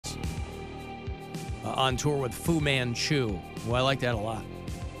on tour with Fu Manchu. Well, I like that a lot.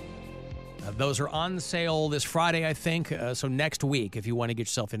 Those are on sale this Friday, I think. So next week, if you want to get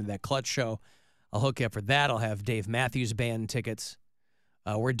yourself into that Clutch show, I'll hook you up for that. I'll have Dave Matthews Band tickets.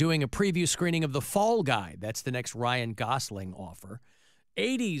 We're doing a preview screening of The Fall Guy. That's the next Ryan Gosling offer.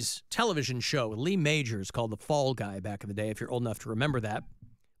 80s television show with Lee Majors called The Fall Guy back in the day, if you're old enough to remember that.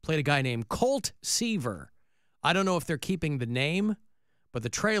 Played a guy named Colt Seaver. I don't know if they're keeping the name, but the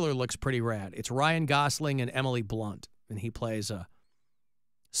trailer looks pretty rad. It's Ryan Gosling and Emily Blunt, and he plays a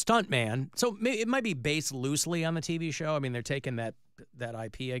stuntman. So it might be based loosely on the TV show. I mean, they're taking that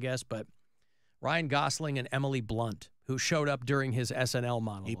IP, I guess, but Ryan Gosling and Emily Blunt, who showed up during his SNL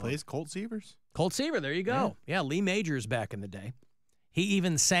monologue. He plays Colt Seavers? Colt Seaver, there you go. Yeah, Lee Majors back in the day. He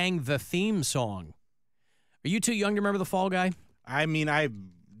even sang the theme song. Are you too young to remember The Fall Guy? I mean, I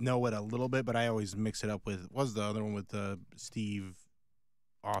know it a little bit, but I always mix it up with, what was the other one with Steve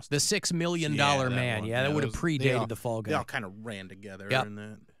Austin? The $6 Million Man. Yeah, that would have predated The Fall Guy. They all kind of ran together in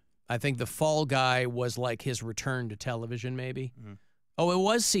that. I think The Fall Guy was like his return to television, maybe. Mm-hmm. Oh, it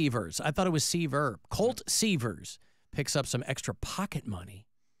was Seavers. I thought it was Seaver. Colt Seavers picks up some extra pocket money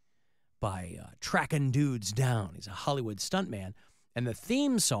by tracking dudes down. He's a Hollywood stuntman. And the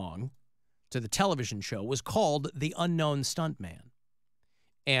theme song to the television show was called The Unknown Stuntman.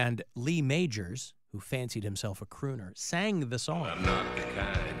 And Lee Majors, who fancied himself a crooner, sang the song. I'm not the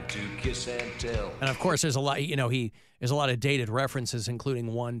kind to kiss and tell. And of course, there's a lot, there's a lot of dated references, including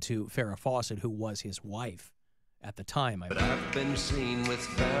one to Farrah Fawcett, who was his wife at the time. But I've been seen with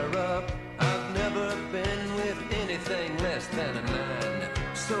Farrah. I've never been with anything less than a 9.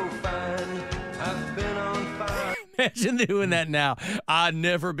 So fine, I've been on fire. Imagine doing that now. I've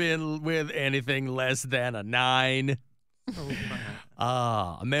never been with anything less than a 9.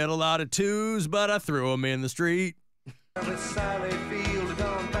 I made a lot of 2s, but I threw them in the street. With Sally Field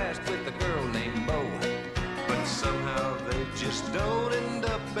gone past with a girl named Bo, but somehow they just don't end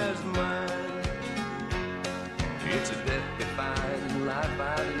up as mine. It's a death-defying life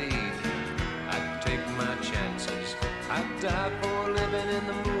I lead. I take my chances. I die for living in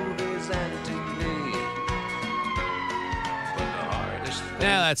the movies and TV.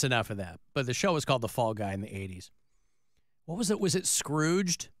 Now that's enough of that. But the show was called The Fall Guy in the 80s. What was it? Was it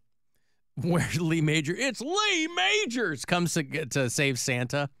Scrooged? Where Lee Majors, it's Lee Majors, comes to save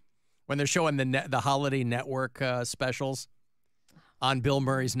Santa when they're showing the Holiday Network specials on Bill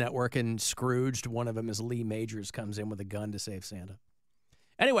Murray's network, and Scrooged, one of them is Lee Majors, comes in with a gun to save Santa.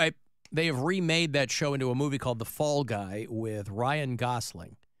 Anyway, they have remade that show into a movie called The Fall Guy with Ryan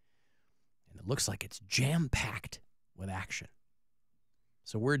Gosling. And it looks like it's jam-packed with action.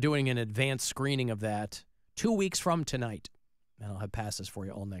 So we're doing an advanced screening of that 2 weeks from tonight. And I'll have passes for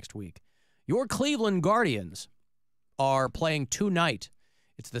you all next week. Your Cleveland Guardians are playing tonight.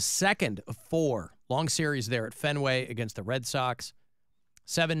 It's the second of 4. Long series there at Fenway against the Red Sox.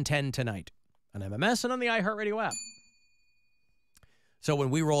 7:10 tonight on MMS and on the iHeartRadio app. So when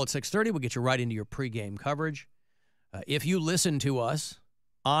we roll at 6:30, we'll get you right into your pregame coverage. If you listen to us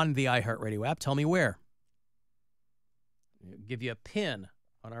on the iHeartRadio app, tell me where. I'll give you a pin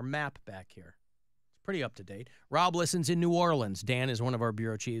on our map back here. It's pretty up to date. Rob listens in New Orleans. Dan is one of our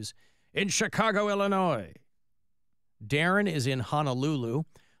bureau chiefs in Chicago, Illinois. Darren is in Honolulu.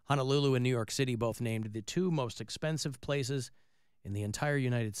 Honolulu and New York City both named the 2 most expensive places in the entire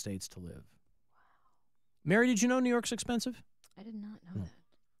United States to live. Wow. Mary, did you know New York's expensive? I did not know that.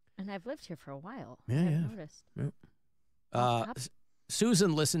 And I've lived here for a while. Yeah, I've noticed. Yeah.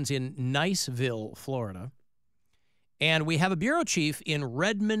 Susan listens in Niceville, Florida. And we have a bureau chief in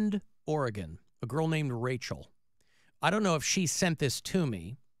Redmond, Oregon, a girl named Rachel. I don't know if she sent this to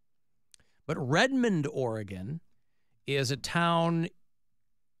me, but Redmond, Oregon is a town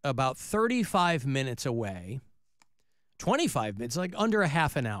about 35 minutes away, 25 minutes, like under a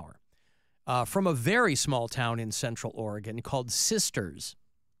half an hour, from a very small town in Central Oregon called Sisters.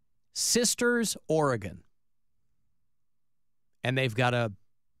 Sisters, Oregon. And they've got a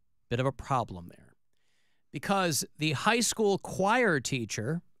bit of a problem there. Because the high school choir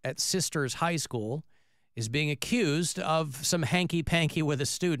teacher at Sisters High School is being accused of some hanky-panky with a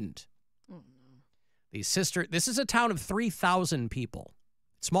student. Oh, no. This is a town of 3,000 people.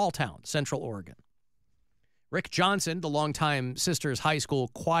 Small town, Central Oregon. Rick Johnson, the longtime Sisters High School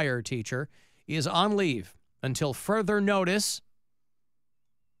choir teacher, is on leave until further notice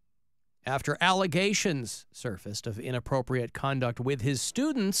after allegations surfaced of inappropriate conduct with his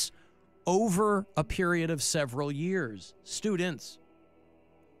students over a period of several years. Students.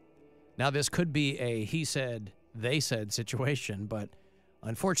 Now, this could be a he said, they said situation, but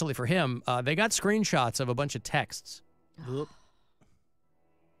unfortunately for him, they got screenshots of a bunch of texts.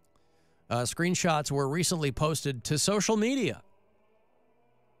 Screenshots were recently posted to social media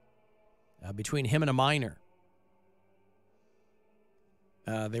between him and a minor.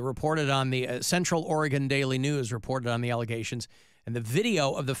 They reported on the Central Oregon Daily News reported on the allegations and the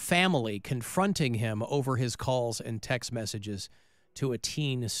video of the family confronting him over his calls and text messages to a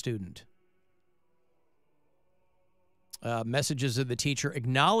teen student. Messages of the teacher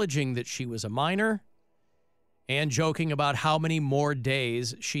acknowledging that she was a minor and joking about how many more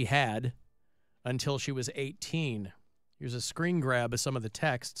days she had until she was 18. Here's a screen grab of some of the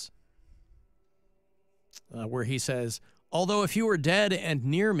texts where he says, although if you were dead and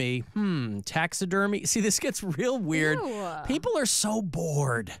near me, taxidermy. See, this gets real weird. Ew. People are so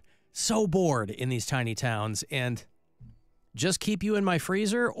bored in these tiny towns. And just keep you in my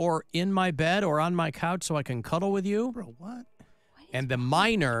freezer or in my bed or on my couch so I can cuddle with you? Bro, what? And the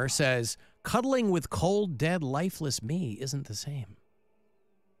minor says, cuddling with cold, dead, lifeless me isn't the same.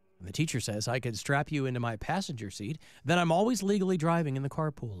 And the teacher says, I could strap you into my passenger seat, then I'm always legally driving in the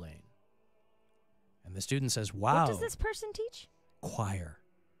carpool lane. And the student says, wow. What does this person teach? Choir.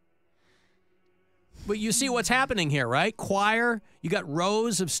 But you see what's happening here, right? Choir. You got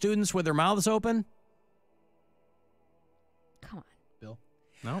rows of students with their mouths open. Come on. Bill?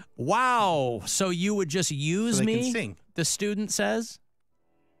 No. Wow. So you would just use So they me? can sing. The student says.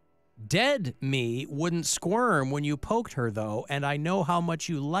 Dead me wouldn't squirm when you poked her, though, and I know how much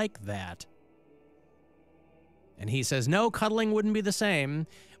you like that. And he says, no, cuddling wouldn't be the same,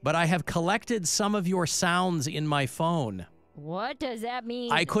 but I have collected some of your sounds in my phone. What does that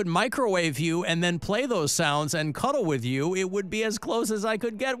mean? I could microwave you and then play those sounds and cuddle with you. It would be as close as I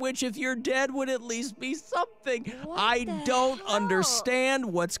could get, which if you're dead would at least be something. What I the don't hell? understand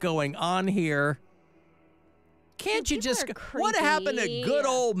what's going on here. Can't Dude, you just... people are What happened to creepy. good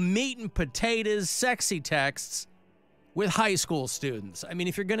old meat and potatoes, sexy texts with high school students? I mean,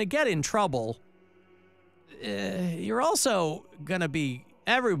 if you're going to get in trouble, you're also going to be...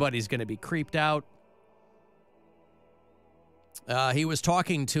 Everybody's going to be creeped out. He was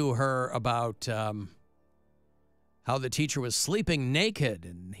talking to her about how the teacher was sleeping naked,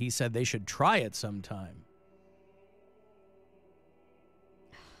 and he said they should try it sometime.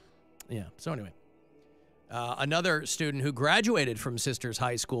 Yeah, so anyway. Another student who graduated from Sisters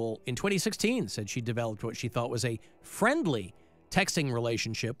High School in 2016 said she developed what she thought was a friendly texting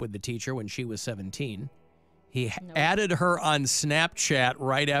relationship with the teacher when she was 17. He added her on Snapchat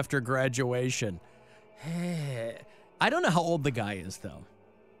right after graduation. I don't know how old the guy is, though.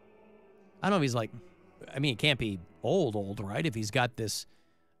 I don't know if he's like, I mean, he can't be old, right? If he's got this,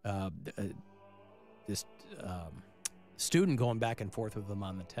 student going back and forth with him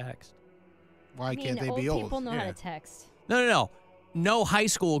on the text. Why can't they old be old? people know how to text. No. No high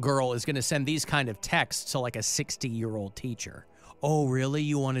school girl is going to send these kind of texts to like a 60-year-old teacher. Oh, really?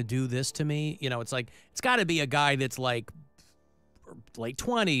 You want to do this to me? You know, it's like, it's got to be a guy that's like late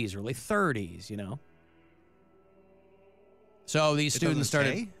 20s, early 30s, you know? So these students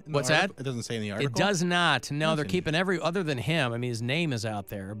started. What's that? It doesn't say in the article. It does not. No, they're Nothing. keeping other than him. I mean, his name is out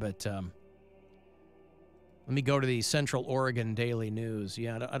there, but let me go to the Central Oregon Daily News.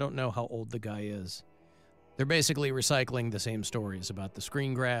 Yeah, I don't know how old the guy is. They're basically recycling the same stories about the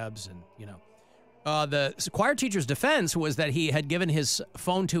screen grabs and, you know. The choir teacher's defense was that he had given his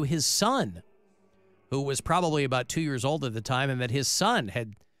phone to his son, who was probably about 2 years old at the time, and that his son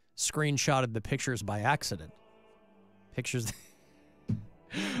had screenshotted the pictures by accident. Pictures.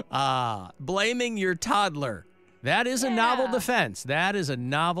 Blaming your toddler. That is a novel defense. That is a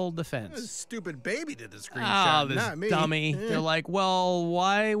novel defense. This stupid baby did the screenshot, Oh, this not me. dummy. They're like, well,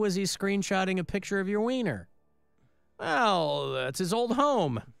 why was he screenshotting a picture of your wiener? Well, that's his old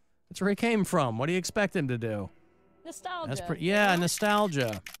home. That's where he came from. What do you expect him to do? Nostalgia. That's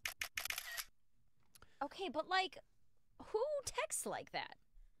nostalgia. Okay, but like, who texts like that?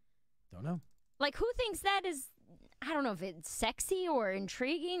 Don't know. Like, who thinks that is, I don't know if it's sexy or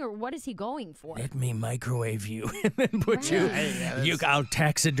intriguing or what is he going for? Let me microwave you and then put Right. I'll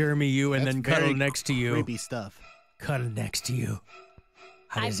taxidermy you and That's then cuddle very next to you. Creepy stuff. Cuddle next to you.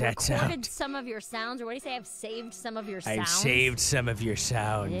 How does I've that recorded sound? some of your sounds, or what do you say? I've saved some of your sounds. I've saved some of your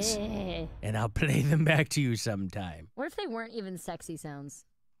sounds, Yeah. and I'll play them back to you sometime. What if they weren't even sexy sounds?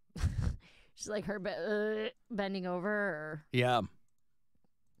 Just like her bending over or Yeah.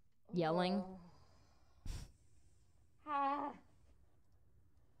 yelling. I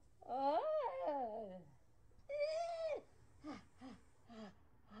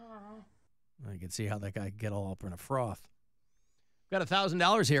can see how that guy could get all up in a froth. Got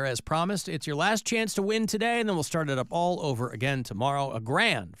 $1,000 here as promised. It's your last chance to win today, and then we'll start it up all over again tomorrow.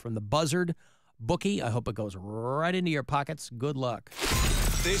 $1,000 from the Buzzard bookie. I hope it goes right into your pockets. Good luck.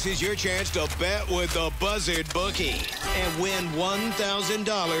 This is your chance to bet with the Buzzard Bookie and win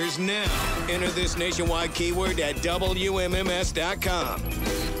 $1,000 now. Enter this nationwide keyword at WMMS.com.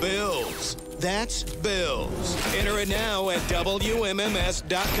 Bills. That's Bills. Enter it now at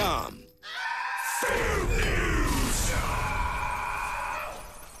WMMS.com.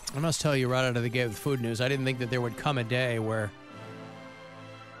 I must tell you right out of the gate with food news, I didn't think that there would come a day where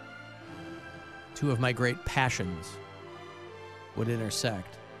two of my great passions would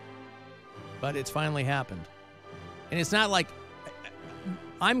intersect. But it's finally happened. And it's not like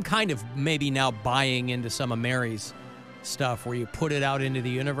I'm kind of maybe now buying into some of Mary's stuff where you put it out into the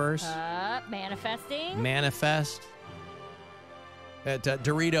universe. Manifesting. Manifest.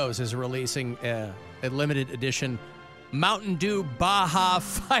 Doritos is releasing a limited edition Mountain Dew Baja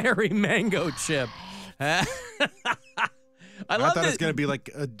Fiery Mango Chip. I thought it was going to be like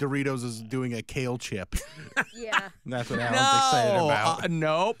Doritos is doing a kale chip. Yeah. That's what Alan's excited about.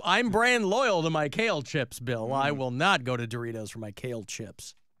 Nope. I'm brand loyal to my kale chips, Bill. I will not go to Doritos for my kale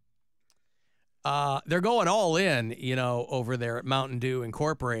chips. They're going all in, over there at Mountain Dew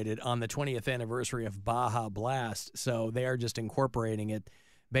Incorporated on the 20th anniversary of Baja Blast. So they are just incorporating it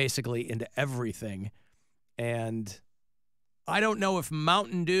basically into everything. And I don't know if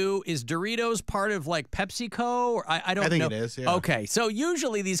Mountain Dew is Doritos part of like PepsiCo or I don't know. I think it is. Yeah. Okay, so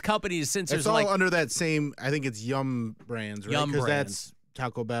usually these companies, since it's there's all like under that same, I think it's Yum brands, right? Yum brands. That's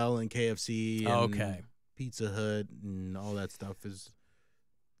Taco Bell and KFC and Okay. Pizza Hut and all that stuff is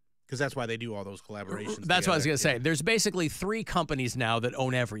because that's why they do all those collaborations. That's what I was going to together. say. There's basically 3 companies now that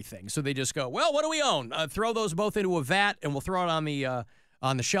own everything. So they just go, well, what do we own? Throw those both into a vat, and we'll throw it on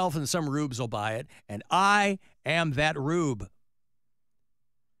the shelf, and some rubes will buy it. And I am that rube.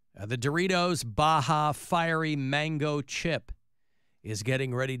 The Doritos Baja Fiery Mango Chip is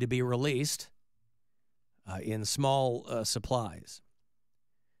getting ready to be released in small supplies.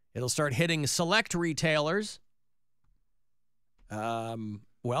 It'll start hitting select retailers.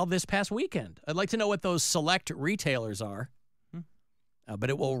 This past weekend. I'd like to know what those select retailers are. But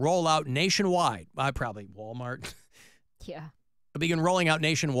it will roll out nationwide. Probably Walmart. Yeah. It'll begin rolling out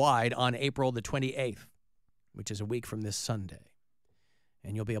nationwide on April the 28th, which is a week from this Sunday.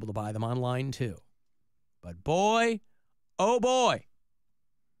 And you'll be able to buy them online, too. But boy, oh boy,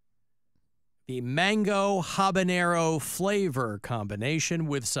 the mango habanero flavor combination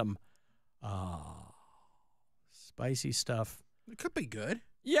with some spicy stuff. It could be good.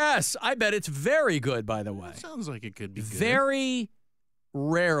 Yes, I bet it's very good, by the way. It sounds like it could be good. Very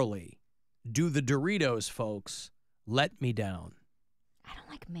rarely do the Doritos folks let me down. I don't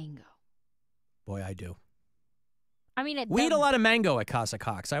like mango. Boy, I do. I mean, We eat a lot of mango at Casa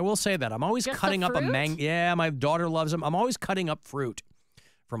Cox. I will say that. I'm always Just the cutting up a fruit? mango. Yeah, my daughter loves them. I'm always cutting up fruit.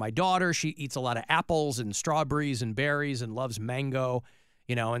 For my daughter, she eats a lot of apples and strawberries and berries and loves mango.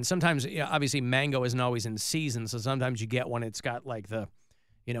 And sometimes, obviously, mango isn't always in season, so sometimes you get one, it's got like the,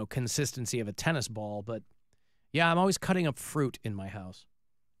 consistency of a tennis ball. But, yeah, I'm always cutting up fruit in my house.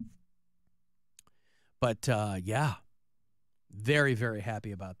 But, yeah, very, very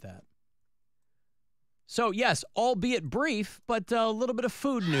happy about that. So, yes, albeit brief, but a little bit of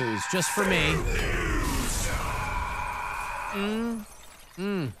food news just for me.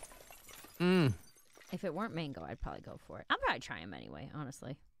 If it weren't mango, I'd probably go for it. I'll probably try them anyway,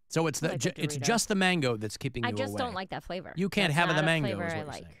 honestly. So it's I like the it's Dorito. just the mango that's keeping you I just away. don't like that flavor. You can't That's have not the a mango, flavor is what I you're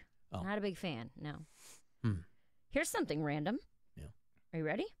like. saying. Oh. Not a big fan, no. Hmm. Here's something random. Yeah. Are you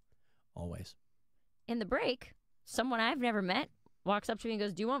ready? Always. In the break, someone I've never met walks up to me and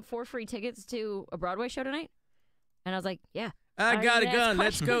goes, "Do you want 4 free tickets to a Broadway show tonight?" And I was like, "Yeah." I got a didn't ask gun.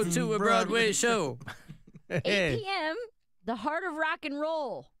 Let's go questions. to a Broadway show. 8 p.m., the heart of rock and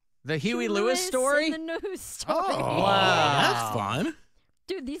roll. The Huey Huey Lewis story? and the news story. Oh, Wow. that's fun.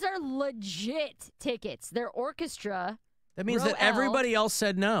 Dude, these are legit tickets. They're orchestra. That means Row that L. everybody else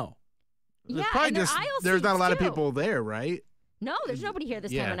said no. Yeah, probably and they're just aisle there's not a seats, lot of too. people there, right? No, there's nobody here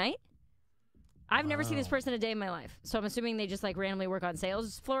this time Yeah. of night. I've never seen this person a day in my life. So I'm assuming they just like randomly work on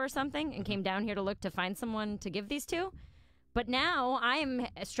sales floor or something and came down here to look to find someone to give these to. But now I'm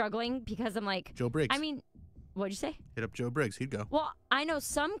struggling because I'm like, Joe Briggs. I mean, what'd you say? Hit up Joe Briggs. He'd go. Well, I know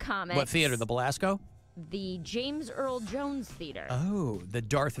some comics. What theater? The Belasco? The James Earl Jones Theater. Oh, the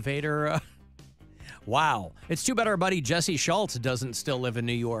Darth Vader. Wow. It's too bad our buddy Jesse Schultz doesn't still live in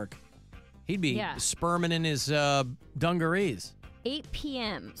New York. He'd be Yeah. sperming in his dungarees. 8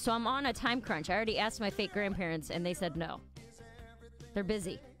 p.m. So I'm on a time crunch. I already asked my fake grandparents, and they said no. They're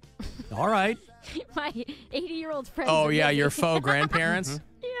busy. All right. My 80-year-old friends. Oh, are yeah, busy. your faux grandparents?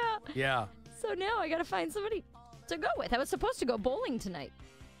 Yeah. Yeah. So now I got to find somebody to go with. I was supposed to go bowling tonight.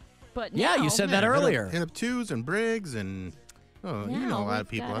 But Yeah, now, you said that Yeah, earlier. Hit up Twos and Briggs and Oh, you know a Now lot of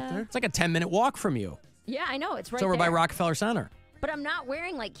we've people up gotta- there. It's like a 10-minute walk from you. Yeah, I know. It's right It's over by there. Rockefeller Center. But I'm not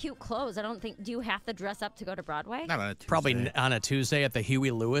wearing like cute clothes. I don't think. Do you have to dress up to go to Broadway? Not on a Tuesday. Probably on a Tuesday at the Huey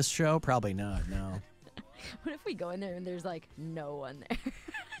Lewis show. Probably not. No. What if we go in there and there's like no one there?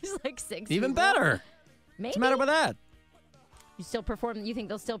 There's like 6 Even people. better. Maybe. What's the matter with that? You still perform? You think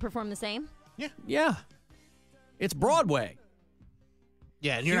they'll still perform the same? Yeah. It's Broadway.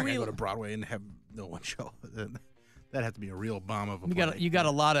 Yeah, and you're not Huey- going to go to Broadway and have no one show. That'd have to be a real bomb of a You got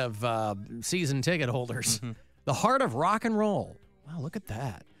a lot of season ticket holders. Mm-hmm. The Heart of Rock and Roll. Wow, look at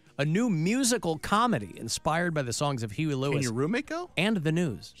that. A new musical comedy inspired by the songs of Huey Can Lewis your roommate go? and the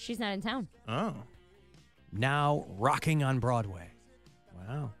news. She's not in town. Oh. Now rocking on Broadway.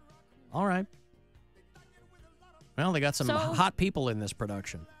 Wow. All right. Well, they got some So- hot people in this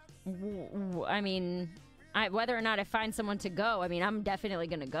production. I mean, whether or not I find someone to go, I mean, I'm definitely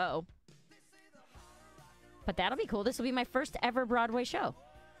going to go. But that'll be cool. This will be my first ever Broadway show.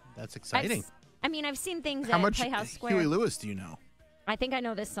 That's exciting. I've seen things How at much Playhouse Square. Huey Lewis do you know? I think I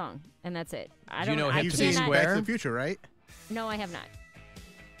know this song, and that's it. I Do you don't know I Hip You've to Be seen cannot- Back Square? to the Future, right? No, I have not.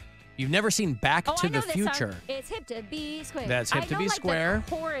 You've never seen Back Oh, to I know the this Future. song. It's Hip to Be Square. That's Hip to I know, Be like, Square.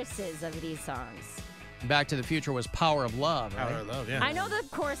 The choruses of these songs. Back to the Future was Power of Love, right? Power of Love, yeah. I know the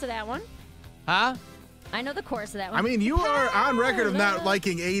chorus of that one. Huh? I know the chorus of that one. I mean, you are on record of not Love.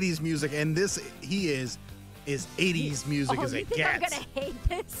 liking 80s music, and he is 80s music Oh, as you it think I'm gets. gonna hate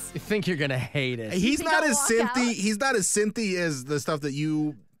this? You think you're going to hate it. He's think not I'll as walk synthy. out? He's not as synthy as the stuff that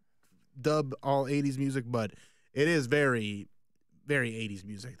you dub all 80s music, but it is very, very 80s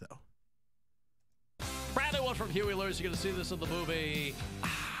music, though. Brand new one from Huey Lewis. You're going to see this in the movie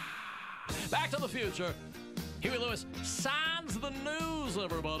Back to the Future. Huey Lewis signs the news,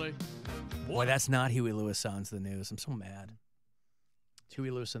 everybody. Boy, that's not Huey Lewis signs the news. I'm so mad. It's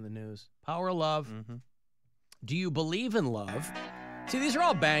Huey Lewis in the news. Power of Love. Mm-hmm. Do you believe in love? See, these are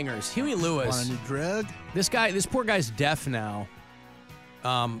all bangers. Huey Lewis. Want a new drug? This poor guy's deaf now.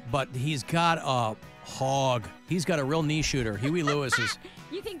 But he's got a hog. He's got a real knee shooter. Huey Lewis is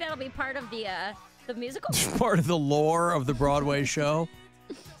You think that'll be part of the musical? part of the lore of the Broadway show.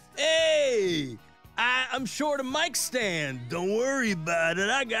 Hey, I'm short a mic stand. Don't worry about it.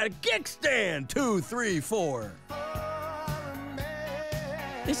 I got a kickstand. 2, 3, 4.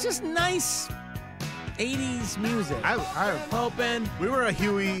 It's just nice 80s music. I Hoping. we were a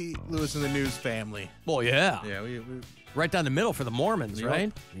Huey Lewis in the News family. Well, yeah. Yeah, we Right down the middle for the Mormons, Yep.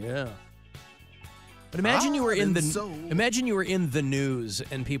 right? Yeah. But imagine you were in imagine you were in the news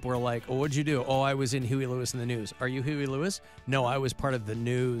and people were like, "Oh, what'd you do?" "Oh, I was in Huey Lewis in the news." "Are you Huey Lewis?" "No, I was part of the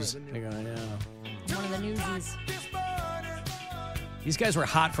news." They go, yeah. One of the newsies. These guys were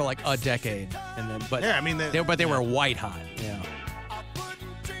hot for like a decade, and then Yeah, I mean, they were white hot. Yeah.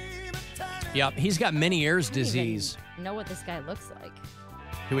 Yep. He's got many ears I don't even disease. know what this guy looks like.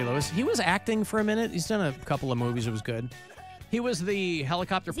 Huey Lewis. He was acting for a minute. He's done a couple of movies. It was good. He was the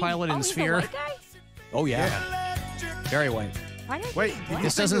helicopter Is he- pilot in he's a Sphere. white guy? Oh yeah. Very white. Why did I Wait, think did black?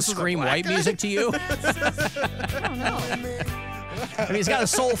 This think doesn't this was a scream black white guy? music to you? I don't know. I mean, he's got a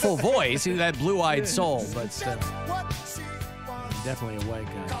soulful voice. He's that blue-eyed soul, but still. Definitely a white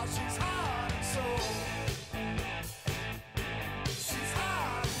guy.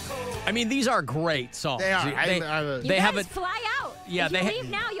 I mean, these are great songs. They are. You They guys have a- fly out. Yeah, if you they ha- leave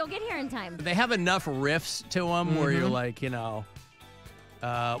now, you'll get here in time. They have enough riffs to them where you're like,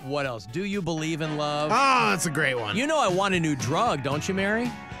 what else? Do You Believe in Love? Oh, that's a great one. You know I Want a New Drug, don't you, Mary?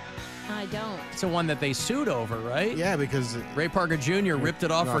 I don't. It's the one that they sued over, right? Yeah, because Ray Parker Jr. ripped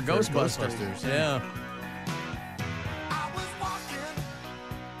it off for Ghostbusters. yeah. Yeah.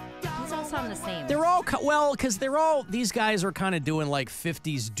 These all sound the same. They're all, because these guys are kind of doing like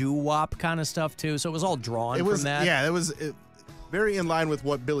 50s doo-wop kind of stuff too, so it was all drawn It was from that. yeah, it was very in line with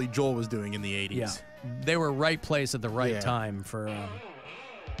what Billy Joel was doing in the 80s. Yeah. They were right place at the right Yeah. time for...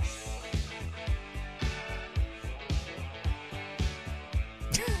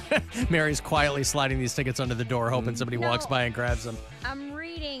 Mary's quietly sliding these tickets under the door, hoping somebody walks No. by and grabs them.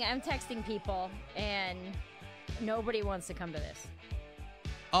 I'm texting people, and nobody wants to come to this.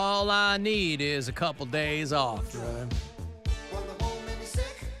 All I need is a couple days off. Right?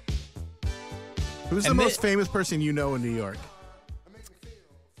 Who's the And most famous person you know in New York?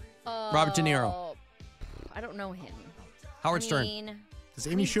 Robert De Niro. I don't know him. Howard Stern. Does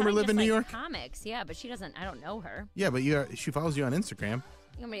Amy Schumer live in New York? Comics, yeah, but she doesn't. I don't know her. Yeah, but she follows you on Instagram.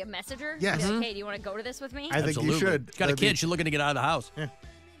 You want me to message her? Yes. Be like, hey, do you want to go to this with me? I think you should. Got a That'd be- kid. She's looking to get out of the house.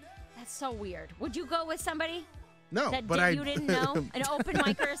 That's so weird. Would you go with somebody No, that but you didn't know? An open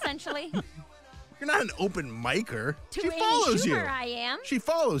micer, essentially? You're not an open micer. To She Amy follows you. Schumer, I am. She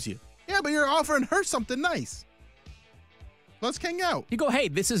follows you. Yeah, but you're offering her something nice. Let's hang out. You go, hey,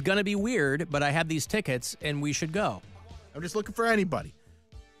 this is going to be weird, but I have these tickets, and we should go. I'm just looking for anybody.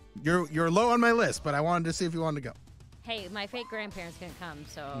 You're low on my list, but I wanted to see if you wanted to go. Hey, my fake grandparents gonna come,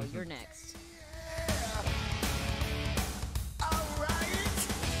 so you're next.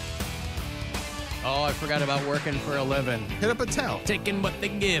 Oh, I forgot about working for a living. Hit up a tell. Taking what they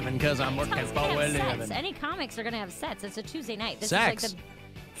giving because I'm working It's for gonna a have sets. living. Any comics are gonna have sets. It's a Tuesday night. This Sex. is like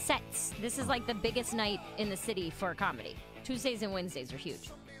the sets. This is like the biggest night in the city for comedy. Tuesdays and Wednesdays are huge.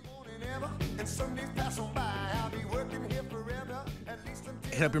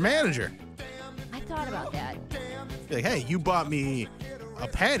 Hit up your manager. I thought about that. Be like, hey, you bought me a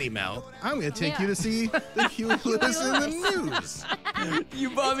patty melt. I'm going to take you Yeah. to see the Huey Lewis in the news. You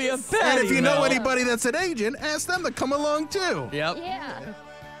bought me a And patty if you know melt. anybody that's an agent, ask them to come along too. Yep. Yeah.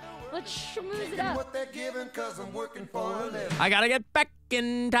 Let's schmooze it up. I gotta get back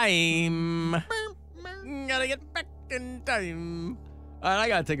in time. Gotta get back in time. All right, I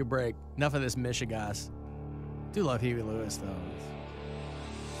gotta take a break. Enough of this Michigas. Do love Huey Lewis, though.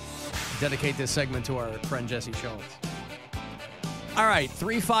 Dedicate this segment to our friend Jesse Schultz. All right,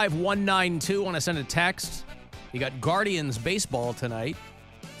 35192. Want to send a text? You got Guardians baseball tonight.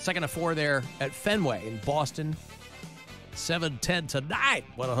 2nd of 4 there at Fenway in Boston. 7:10 tonight.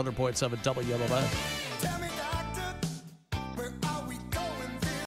 100.7 WMMS.